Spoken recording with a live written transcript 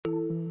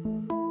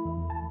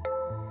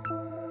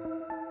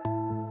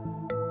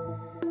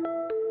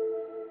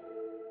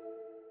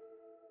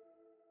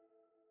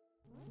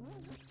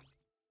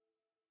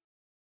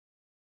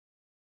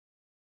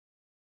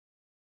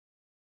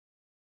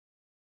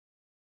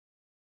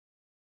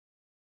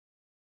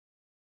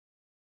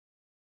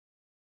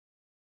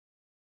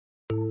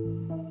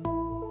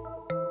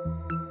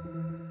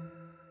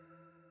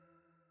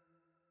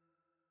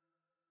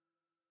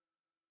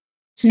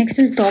Next,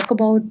 we'll talk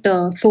about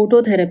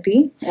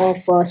phototherapy of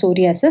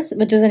psoriasis,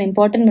 which is an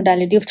important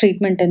modality of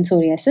treatment in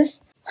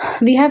psoriasis.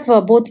 We have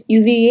both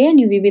UVA and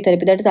UVB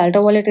therapy, that is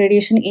ultraviolet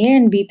radiation A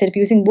and B therapy.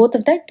 Using both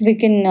of that, we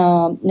can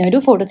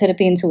do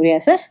phototherapy in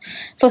psoriasis.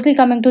 Firstly,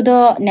 coming to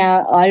the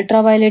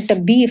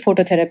ultraviolet B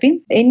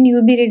phototherapy. In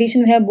UVB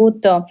radiation, we have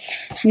both,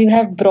 we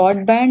have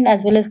broadband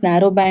as well as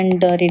narrow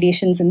band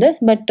radiations in this,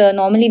 but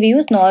normally we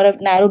use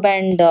narrow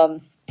band.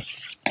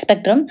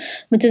 Spectrum,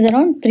 which is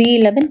around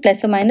 311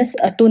 plus or minus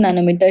 2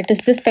 nanometer. It is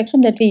this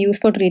spectrum that we use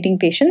for treating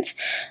patients,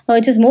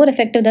 which is more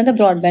effective than the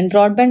broadband.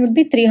 Broadband would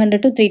be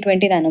 300 to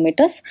 320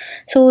 nanometers.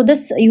 So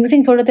this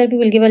using phototherapy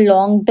will give a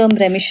long-term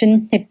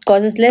remission. It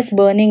causes less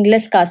burning,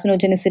 less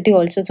carcinogenicity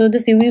also. So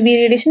this UVB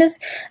radiation is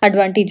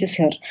advantageous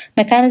here.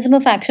 Mechanism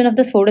of action of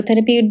this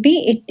phototherapy would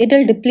be it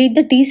will deplete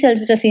the T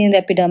cells which are seen in the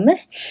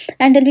epidermis,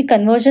 and there will be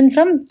conversion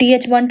from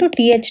Th1 to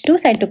Th2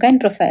 cytokine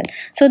profile.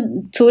 So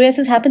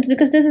psoriasis happens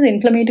because this is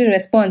inflammatory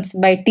response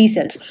by T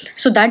cells.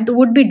 So that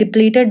would be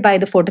depleted by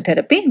the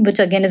phototherapy, which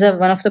again is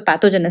one of the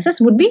pathogenesis,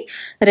 would be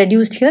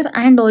reduced here.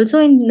 And also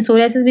in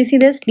psoriasis, we see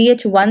this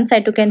Th1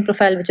 cytokine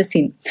profile which is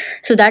seen.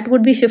 So that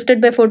would be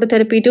shifted by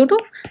phototherapy to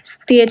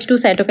Th2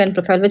 cytokine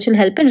profile, which will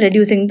help in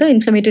reducing the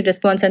inflammatory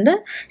response and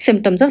the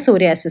symptoms of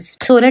psoriasis.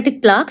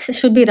 Psoriatic plaques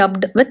should be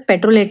rubbed with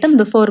petrolatum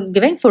before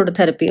giving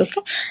phototherapy,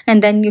 okay?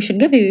 And then you should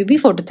give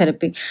UVB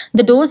phototherapy.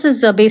 The dose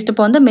is based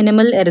upon the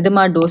minimal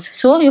erythema dose.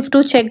 So you have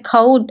to check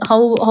how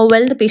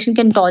well the patient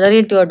can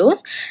tolerate your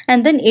dose,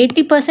 and then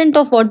 80%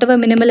 of whatever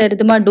minimal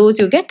erythema dose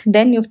you get,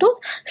 then you have to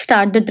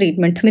start the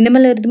treatment.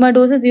 Minimal erythema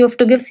doses, you have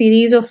to give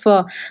series of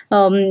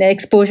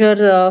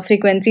exposure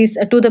frequencies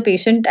to the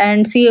patient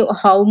and see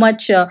how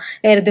much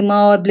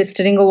erythema or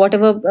blistering or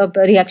whatever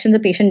reactions the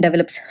patient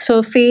develops.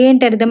 So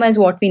faint erythema is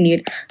what we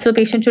need. So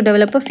patient should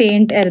develop a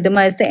faint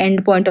erythema as the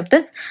end point of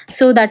this.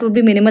 So that would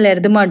be minimal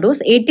erythema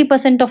dose.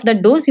 80% of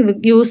that dose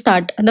you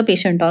start the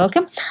patient on,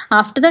 okay?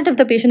 After that, if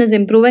the patient is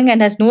improving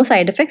and has no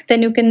side effects,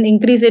 then you can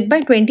increase it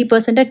by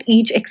 20% at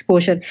each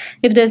exposure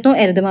if there's no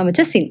erythema which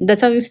is seen.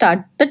 That's how you start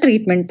the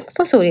treatment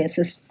for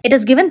psoriasis. It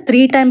is given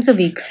 3 times a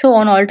week. So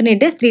on alternate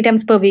days, 3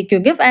 times per week you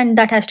give, and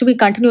that has to be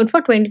continued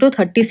for 20 to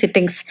 30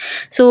 sittings.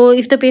 So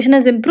if the patient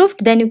has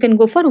improved, then you can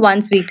go for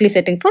once weekly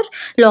setting for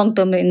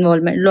long-term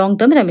involvement,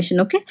 long-term remission,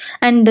 okay?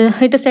 And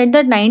it is said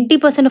that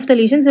 90% of the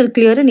lesions will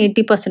clear in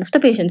 80% of the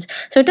patients.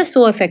 So it is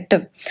so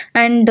effective.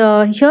 And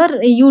here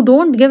you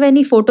don't give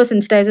any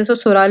photosensitizers or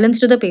psoralins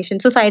to the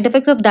patient. So side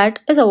effects of that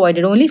is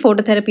avoided. Only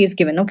phototherapy is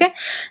given, okay?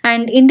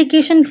 And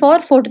indication for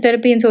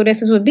phototherapy in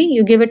psoriasis would be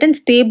you give it in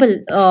stable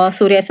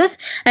psoriasis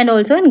and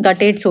also in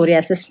guttate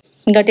psoriasis.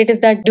 Guttate is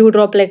that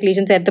dewdrop-like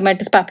lesions,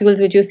 erythematous papules,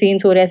 which you see in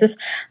psoriasis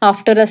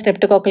after a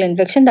streptococcal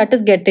infection. That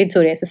is guttate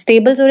psoriasis.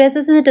 Stable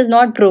psoriasis, it is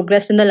not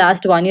progressed in the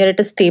last 1 year. It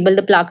is stable.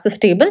 The plaques are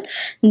stable.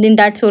 In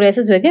that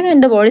psoriasis we give,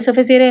 and the body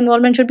surface area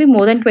involvement should be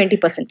more than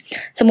 20%.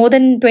 So more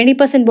than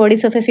 20% body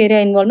surface area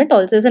involvement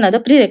also is another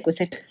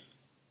prerequisite.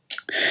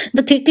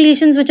 The thick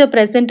lesions which are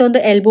present on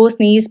the elbows,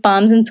 knees,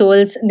 palms and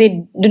soles,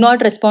 they do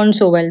not respond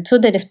so well. So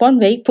they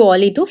respond very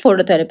poorly to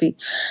phototherapy.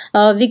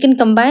 We can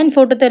combine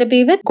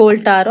phototherapy with coal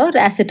tar or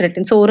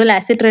acetretin. So oral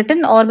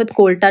acetretin or with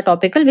coal tar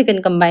topical, we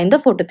can combine the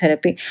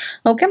phototherapy.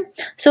 Okay.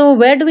 So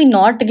where do we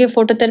not give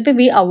phototherapy?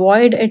 We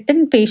avoid it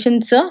in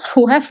patients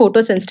who have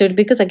photosensitivity,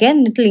 because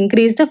again it will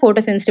increase the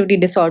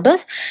photosensitivity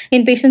disorders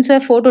in patients who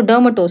have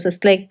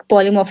photodermatosis like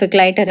polymorphic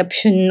light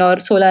eruption or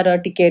solar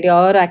urticaria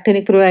or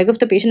actinic prurigo. If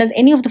the patient has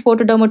any of the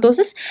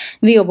photodermatosis,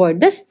 we avoid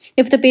this.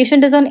 If the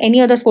patient is on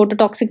any other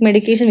phototoxic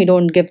medication, we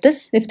don't give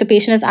this. If the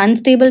patient has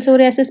unstable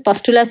psoriasis,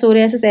 pustular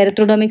psoriasis,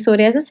 erythrodermic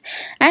psoriasis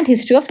and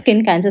history of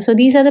skin cancer. So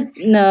these are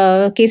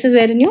the cases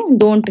wherein you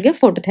don't give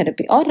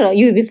phototherapy or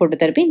UVB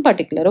phototherapy in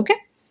particular, okay?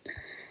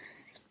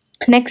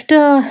 Next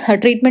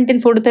treatment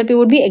in phototherapy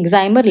would be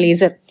Enzyme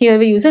Laser. Here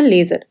we use a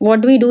laser.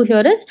 What we do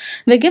here is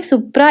we give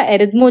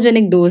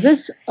supraerythmogenic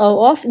doses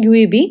of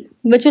UVB,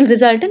 which will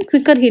result in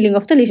quicker healing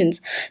of the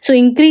lesions. So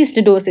increased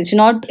dosage,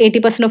 not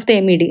 80% of the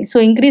MED. So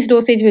increased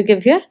dosage we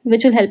give here,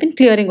 which will help in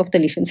clearing of the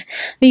lesions.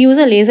 We use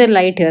a laser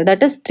light here,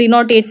 that is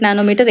 308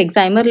 nanometer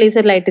Enzyme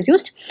Laser light is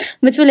used,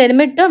 which will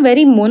emit a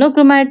very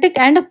monochromatic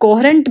and a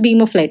coherent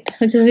beam of light,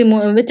 which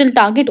will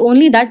target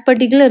only that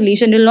particular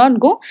lesion, will not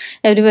go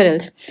everywhere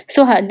else.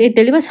 So it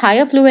delivers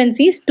higher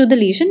fluencies to the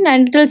lesion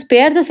and it will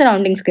spare the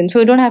surrounding skin. So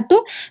you don't have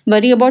to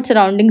worry about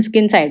surrounding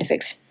skin side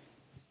effects.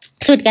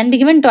 So it can be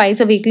given twice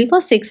a weekly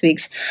for 6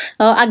 weeks.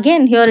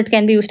 Again, here it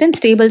can be used in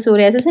stable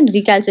psoriasis and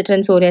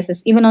recalcitrant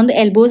psoriasis. Even on the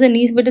elbows and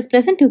knees, if it is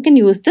present, you can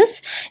use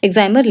this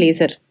Enzyme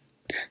Laser.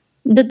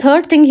 The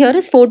third thing here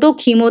is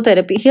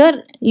photochemotherapy.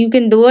 Here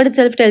the word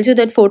itself tells you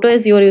that photo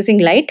is you're using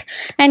light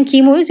and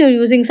chemo is you're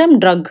using some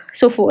drug.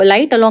 So for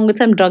light along with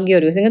some drug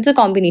you're using. It's a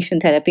combination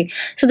therapy.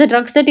 So the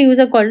drugs that you use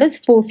are called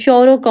as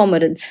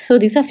furocoumarins. So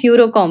these are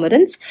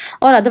furocoumarins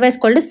or otherwise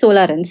called as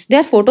solarins. They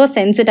are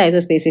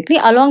photosensitizers basically.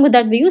 Along with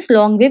that we use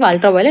long wave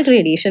ultraviolet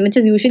radiation, which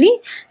is usually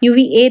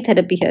UVA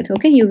therapy here.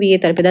 Okay, UVA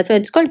therapy. That's why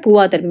it's called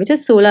PUA therapy, which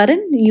is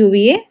solarin,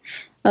 UVA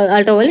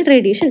ultraviolet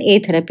radiation A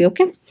therapy.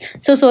 Okay,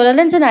 so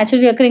solalins are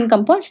naturally occurring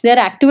compounds. They are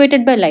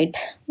activated by light.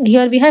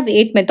 Here we have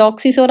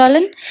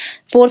 8-methoxysolanin,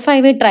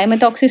 4,5,8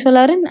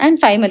 trimethoxysolanin, and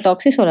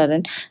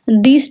 5-methoxysolanin.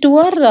 These two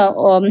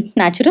are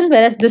natural,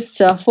 whereas this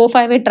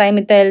 4,5,8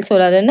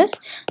 trimethylsolanin is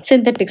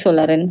synthetic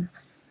solarin.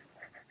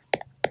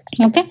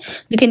 Okay,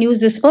 we can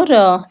use this for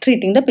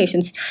treating the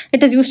patients.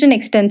 It is used in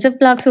extensive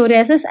plaque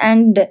psoriasis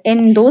and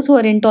in those who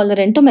are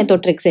intolerant to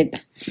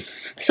methotrexate.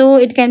 So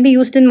it can be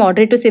used in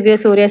moderate to severe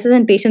psoriasis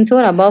and patients who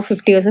are above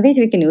 50 years of age.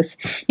 We can use.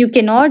 You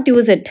cannot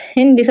use it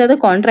in, these are the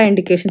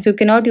contraindications. You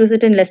cannot use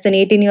it in less than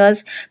 18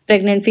 years,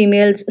 pregnant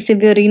females,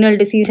 severe renal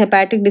disease,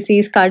 hepatic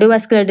disease,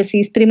 cardiovascular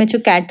disease, premature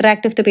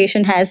cataract if the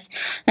patient has,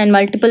 and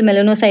multiple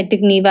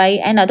melanocytic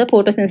nevi and other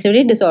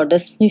photosensitivity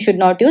disorders. You should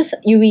not use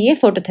UVA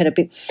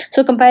phototherapy.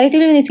 So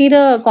comparatively, when you see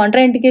the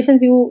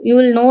contraindications, you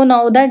will know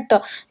now that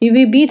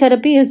UVB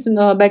therapy is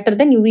better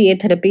than UVA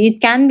therapy. It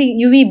can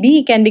be,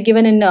 UVB can be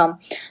given in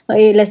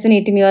less than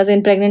 18 years,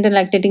 in pregnant and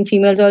lactating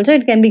females also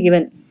it can be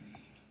given.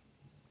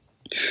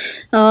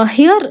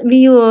 Here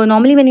we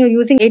normally, when you're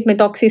using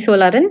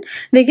 8-methoxysolarin,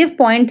 we give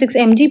 0.6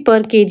 mg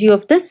per kg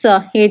of this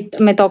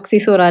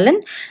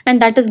 8-methoxysolarin,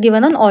 and that is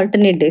given on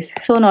alternate days.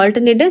 So on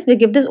alternate days we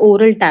give this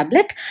oral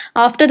tablet.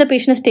 After the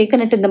patient has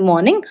taken it in the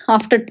morning,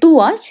 after 2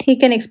 hours he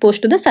can expose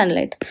to the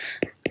sunlight.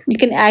 You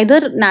can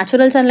either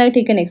natural sunlight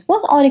he can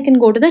expose, or he can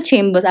go to the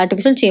chambers,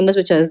 artificial chambers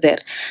which is there.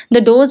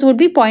 The dose would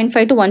be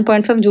 0.5 to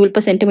 1.5 joule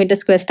per centimeter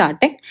square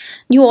starting.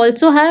 You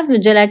also have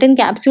gelatin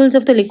capsules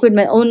of the liquid,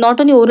 not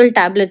only oral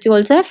tablets, you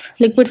also have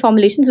liquid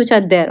formulations which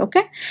are there.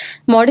 Okay,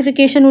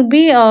 modification would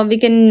be we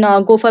can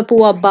go for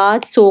PUA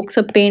baths, soaks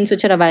or paints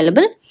which are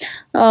available.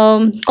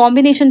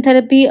 Combination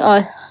therapy,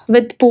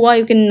 with PUA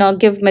you can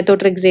give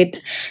methotrexate.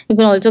 You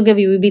can also give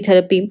UVB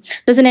therapy.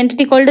 There's an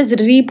entity called as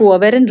re-PUA,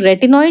 wherein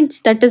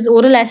retinoids, that is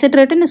oral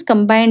acetretin, is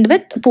combined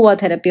with PUA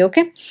therapy.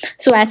 Okay,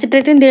 so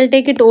acetretin they'll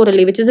take it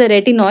orally, which is a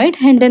retinoid,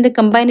 and then they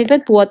combine it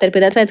with PUA therapy.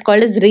 That's why it's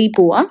called as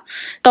re-PUA.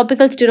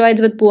 Topical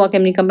steroids with PUA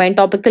can be combined.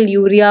 Topical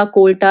urea,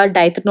 coal tar,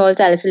 diethanol,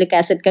 salicylic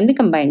acid can be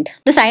combined.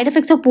 The side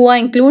effects of PUA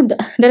include,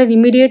 there are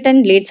immediate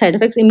and late side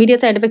effects.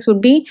 Immediate side effects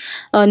would be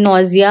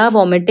nausea,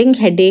 vomiting,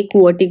 headache,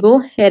 vertigo,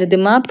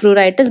 erythema,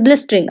 pruritus,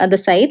 blistering at the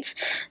sites.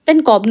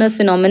 Then Cobner's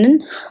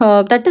phenomenon,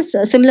 that is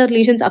similar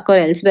lesions occur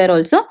elsewhere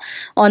also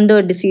on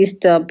the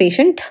deceased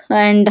patient,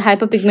 and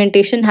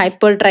hyperpigmentation,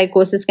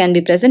 hypertrichosis can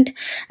be present.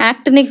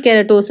 Actinic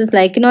keratosis,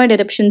 lichenoid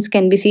eruptions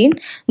can be seen.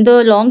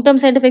 The long-term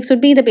side effects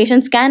would be the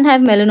patients can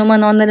have melanoma,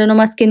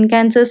 non-melanoma, skin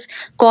cancers,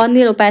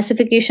 corneal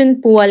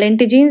opacification, PUA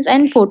lentigenes,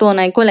 and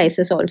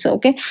photoonycholysis also.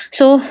 Okay,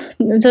 so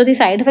the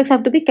side effects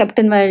have to be kept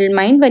in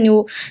mind when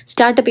you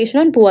start a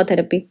patient on PUA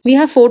therapy. We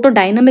have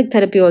photodynamic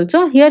therapy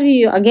also. Here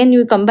you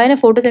combine a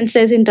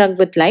photosensitizing drug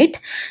with light.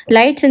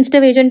 Light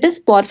sensitive agent is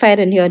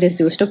porphyrin here is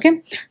used.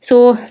 Okay,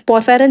 so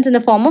porphyrins in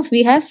the form of,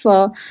 we have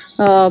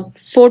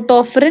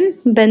photophyrin,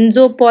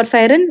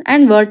 benzoporphyrin,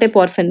 and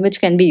verteporfin which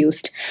can be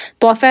used.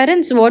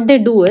 Porphyrins, what they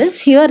do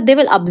is, here they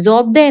will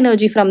absorb the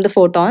energy from the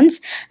photons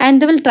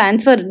and they will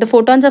transfer, the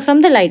photons are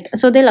from the light,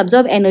 so they'll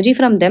absorb energy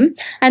from them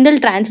and they'll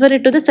transfer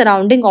it to the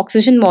surrounding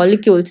oxygen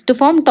molecules to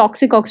form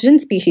toxic oxygen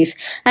species,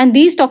 and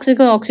these toxic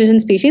oxygen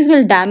species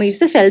will damage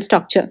the cell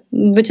structure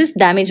which is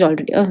damaged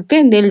already.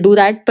 Okay, they'll do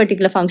that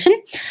particular function,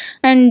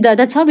 and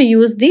that's how we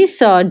use these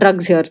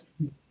drugs here.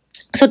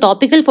 So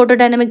topical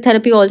photodynamic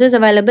therapy also is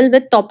available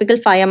with topical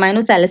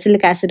 5-amino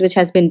salicylic acid which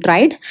has been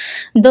tried.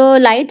 The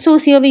light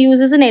source here we use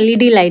is an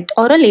LED light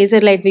or a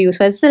laser light we use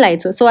as the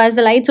light source. So as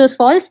the light source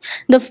falls,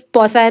 the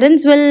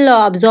porphyrins will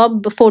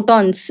absorb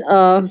photons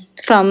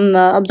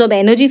absorb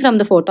energy from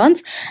the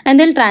photons, and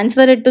they'll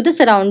transfer it to the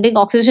surrounding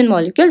oxygen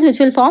molecules which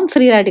will form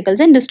free radicals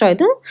and destroy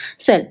the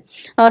cell.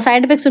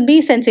 Side effects would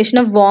be sensation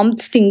of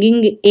warmth,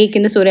 stinging, ache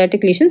in the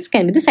psoriatic lesions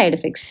can be the side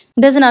effects.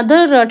 There's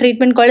another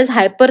treatment called as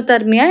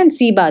hyperthermia and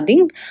sea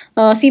bathing.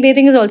 Sea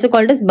bathing is also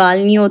called as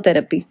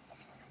balneotherapy.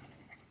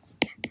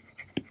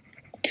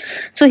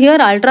 So here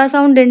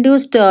ultrasound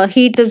induced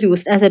heat is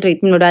used as a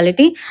treatment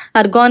modality.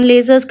 Argon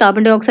lasers,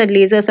 carbon dioxide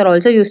lasers are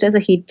also used as a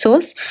heat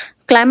source.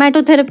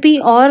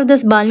 Climatotherapy or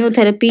this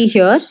balneotherapy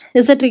here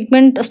is a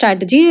treatment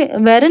strategy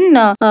wherein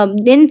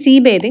in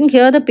sea bathing,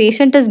 here the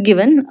patient is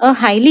given a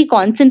highly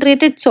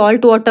concentrated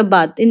salt water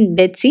bath in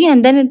Dead Sea,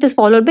 and then it is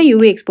followed by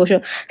UV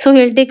exposure. So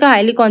he'll take a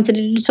highly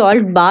concentrated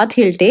salt bath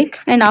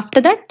and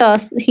after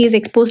that he is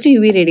exposed to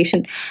UV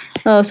radiation.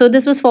 So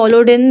this was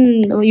followed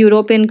in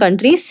European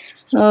countries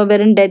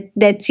wherein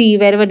Dead Sea,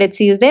 wherever Dead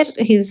Sea is there,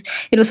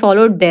 it was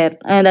followed there.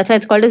 That's why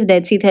it's called as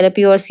Dead Sea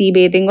therapy or sea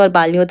bathing or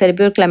balneotherapy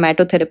or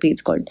climatotherapy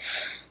it's called.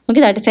 Okay,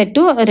 that is said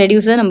to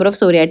reduce the number of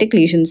psoriatic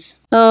lesions.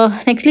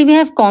 Nextly, we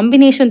have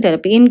combination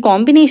therapy. In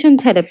combination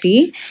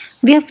therapy,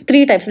 we have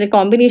 3 types, like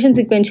combination,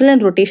 sequential,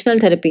 and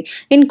rotational therapy.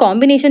 In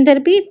combination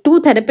therapy,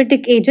 2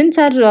 therapeutic agents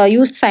are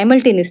used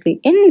simultaneously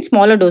in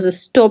smaller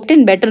doses to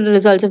obtain better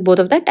results of both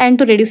of that and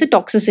to reduce the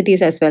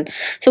toxicities as well.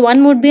 So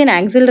one would be an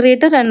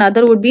accelerator and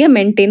another would be a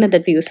maintainer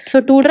that we use.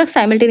 So 2 drugs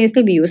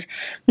simultaneously we use.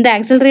 The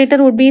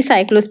accelerator would be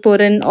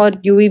cyclosporin or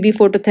UVB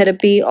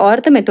phototherapy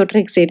or the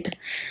methotrexate.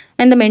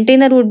 And the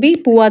maintainer would be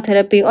PUA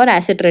therapy or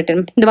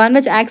acetretin. The one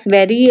which acts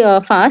very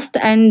fast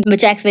and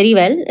which acts very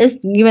well is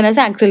given as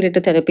accelerator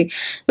therapy.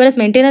 Whereas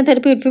maintainer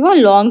therapy would be for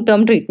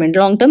long-term treatment,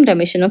 long-term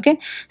remission. Okay,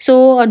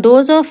 so a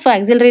dose of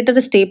accelerator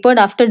is tapered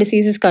after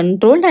disease is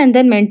controlled, and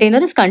then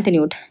maintainer is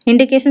continued.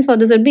 Indications for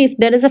this would be if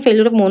there is a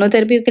failure of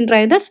monotherapy, you can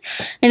try this,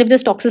 and if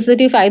there's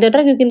toxicity of either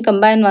drug, you can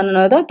combine one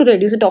another to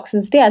reduce the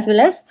toxicity as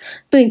well as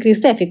to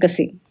increase the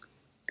efficacy.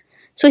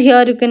 So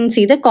here you can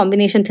see the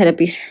combination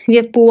therapies. We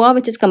have PUA,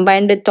 which is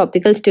combined with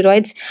topical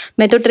steroids,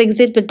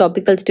 methotrexate with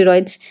topical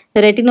steroids,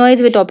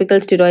 retinoids with topical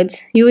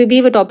steroids,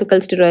 UVB with topical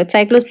steroids,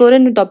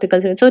 cyclosporin with topical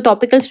steroids. So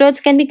topical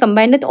steroids can be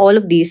combined with all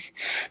of these.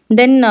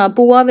 Then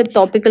PUA with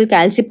topical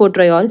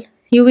calcipotriol,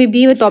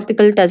 UVB with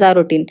topical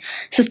tazarotene.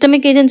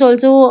 Systemic agents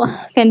also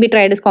can be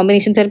tried as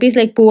combination therapies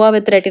like PUA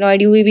with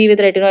retinoid, UVB with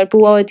retinoid,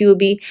 PUA with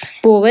UVB,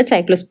 PUA with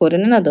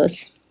cyclosporin and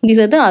others. These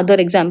are the other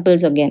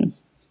examples again.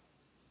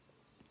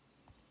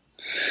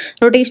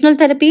 Rotational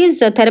therapy is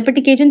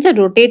therapeutic agents are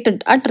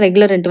rotated at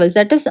regular intervals.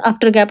 That is,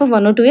 after a gap of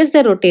 1 or 2 years,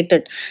 they are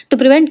rotated to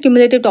prevent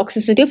cumulative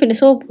toxicity.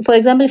 So, for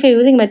example, if you are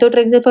using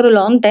methotrexate for a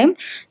long time,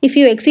 if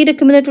you exceed a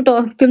cumulative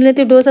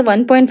dose of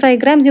 1.5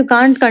 grams, you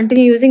can't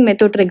continue using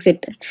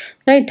methotrexate,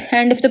 right?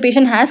 And if the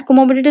patient has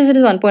comorbidities, it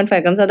is 1.5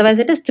 grams. Otherwise,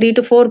 it is 3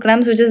 to 4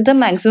 grams, which is the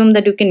maximum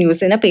that you can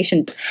use in a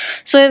patient.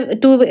 So,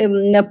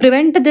 to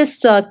prevent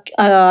this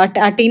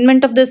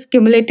attainment of this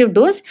cumulative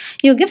dose,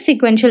 you give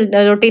sequential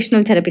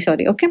rotational therapy.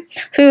 Okay.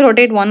 So you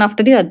rotate one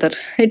after the other.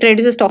 It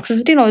reduces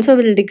toxicity and also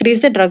will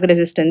decrease the drug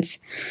resistance.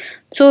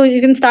 So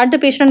you can start the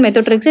patient on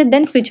methotrexate,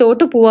 then switch over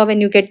to PUA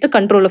when you get the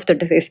control of the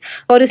disease.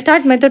 Or you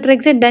start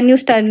methotrexate, then you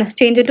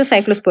change it to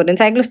cyclosporin.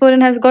 Cyclosporin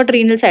has got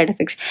renal side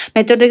effects.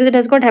 Methotrexate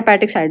has got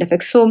hepatic side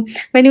effects. So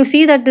when you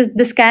see that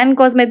this can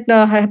cause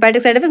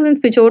hepatic side effects, then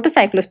switch over to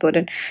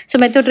cyclosporin. So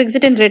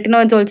methotrexate and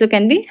retinoids also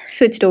can be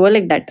switched over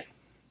like that.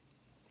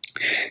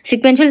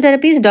 Sequential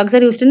therapies, drugs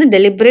are used in a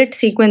deliberate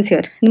sequence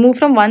here. They move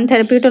from one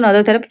therapy to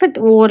another therapy with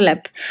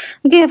overlap.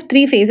 Okay, you have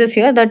 3 phases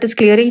here, that is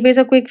clearing phase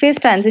or quick phase,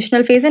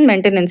 transitional phase and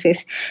maintenance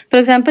phase. For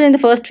example, in the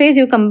first phase,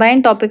 you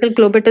combine topical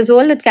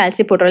clobetasol with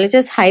calcipotriol, which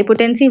is high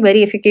potency,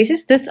 very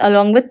efficacious. This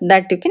along with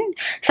that you can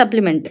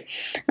supplement.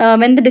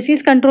 When the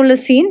disease control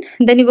is seen,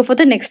 then you go for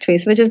the next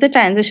phase, which is the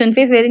transition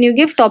phase, wherein you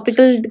give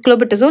topical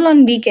clobetasol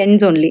on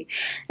weekends only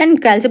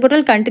and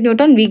calcipotriol continued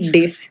on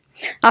weekdays.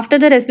 After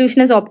the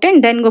resolution is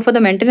obtained, then go for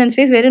the maintenance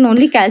phase, wherein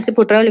only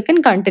calcipotriol you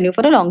can continue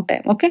for a long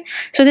time. Okay,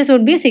 so this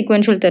would be a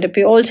sequential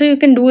therapy. Also, you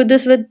can do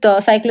this with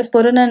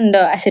cyclosporin and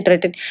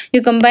acetretin.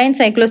 You combine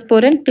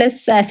cyclosporin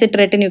plus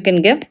acetretin. You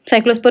can give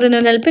cyclosporin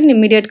will help in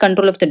immediate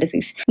control of the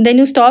disease. Then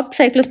you stop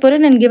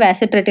cyclosporin and give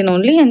acetretin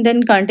only, and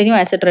then continue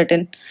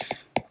acetretin.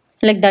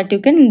 Like that, you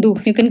can do.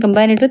 You can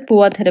combine it with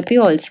PUA therapy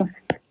also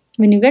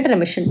when you get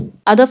remission.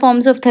 Other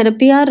forms of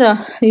therapy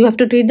are you have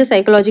to treat the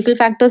psychological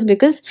factors,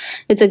 because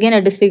it's again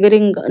a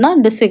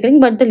not disfiguring,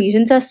 but the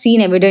lesions are seen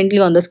evidently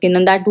on the skin,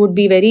 and that would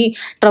be very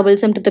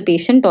troublesome to the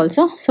patient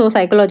also. So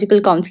psychological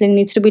counseling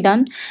needs to be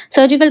done.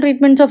 Surgical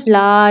treatments of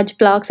large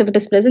plaques, if it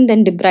is present,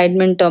 then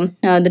debridement,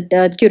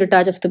 the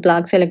curettage of the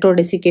plaques,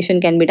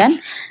 electrodesiccation can be done.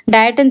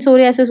 Diet in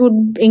psoriasis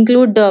would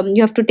include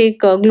you have to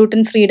take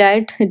gluten-free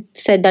diet. It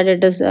said that it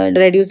does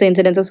reduce the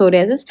incidence of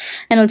psoriasis,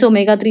 and also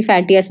omega-3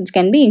 fatty acids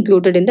can be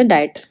included in the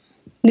diet.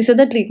 These are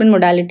the treatment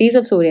modalities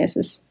of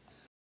psoriasis.